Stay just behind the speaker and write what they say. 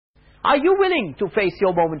Are you willing to face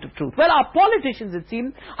your moment of truth? Well, our politicians, it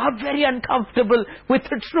seems, are very uncomfortable with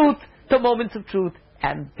the truth, the moments of truth,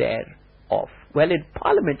 and thereof. Well, in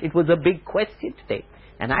Parliament, it was a big question today.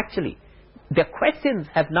 And actually, the questions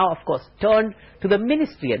have now, of course, turned to the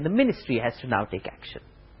Ministry, and the Ministry has to now take action.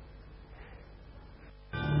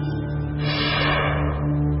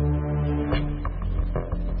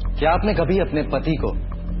 क्या आपने कभी अपने पति को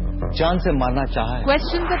जान से मारना चाहा है?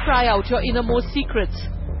 Questions that cry out your innermost secrets.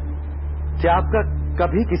 क्या आपका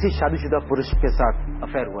कभी किसी शादीशुदा पुरुष के साथ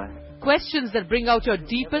अफेयर हुआ है? Questions that bring out your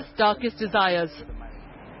deepest, darkest desires.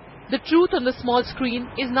 The truth on the small screen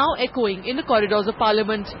is now echoing in the corridors of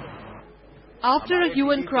Parliament. After a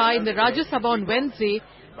hue and cry in the Rajya Sabha on Wednesday,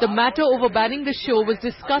 the matter over banning the show was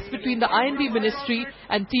discussed between the INB Ministry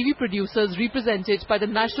and TV producers represented by the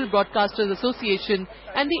National Broadcasters Association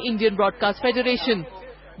and the Indian Broadcast Federation.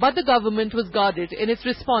 But the government was guarded in its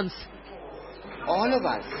response. All of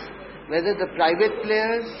us, whether the private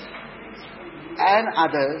players and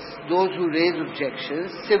others, those who raise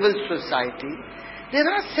objections, civil society, there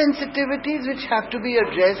are sensitivities which have to be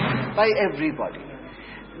addressed by everybody.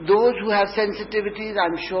 Those who have sensitivities,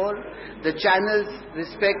 I'm sure, the channels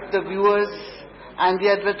respect the viewers and the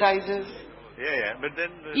advertisers. But then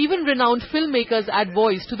even renowned filmmakers add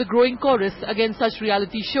voice to the growing chorus against such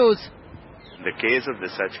reality shows. The case of the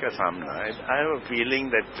Sach Ka Saamna, I have a feeling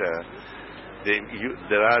that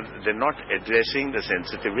they're not addressing the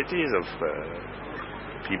sensitivities of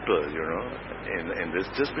people, you know, in this.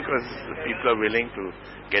 Just because people are willing to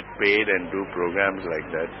get paid and do programs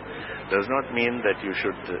like that does not mean that you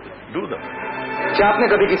should do them.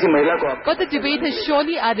 But the debate has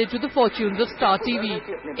surely added to the fortunes of Star TV.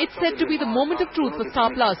 It's said to be the moment of truth for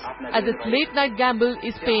Star Plus, as its late-night gamble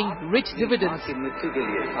is paying rich dividends.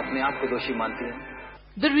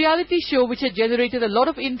 The reality show, which had generated a lot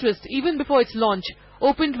of interest even before its launch,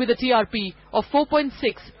 opened with a TRP of 4.6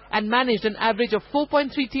 and managed an average of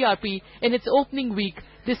 4.3 TRP in its opening week,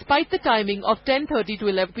 despite the timing of 10:30 to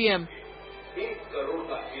 11 p.m.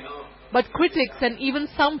 But critics and even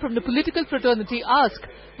some from the political fraternity ask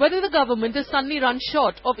whether the government has suddenly run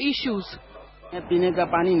short of issues. पीने का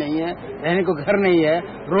पानी नहीं है, रहने को घर नहीं है,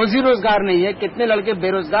 रोजी रोजगार नहीं है, कितने लड़के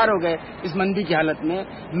बेरोजगार हो गए इस मंदी की हालत में,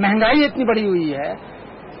 महंगाई इतनी बढ़ी हुई है,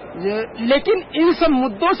 लेकिन इन सब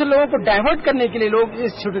मुद्दों से लोगों को डाइवर्ट करने के लिए लोग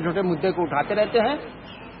इस छोटे-छोटे मुद्दे को उठाते रहते हैं.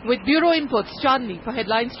 With Bureau Inputs, Chandni for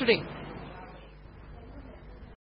Headlines Today.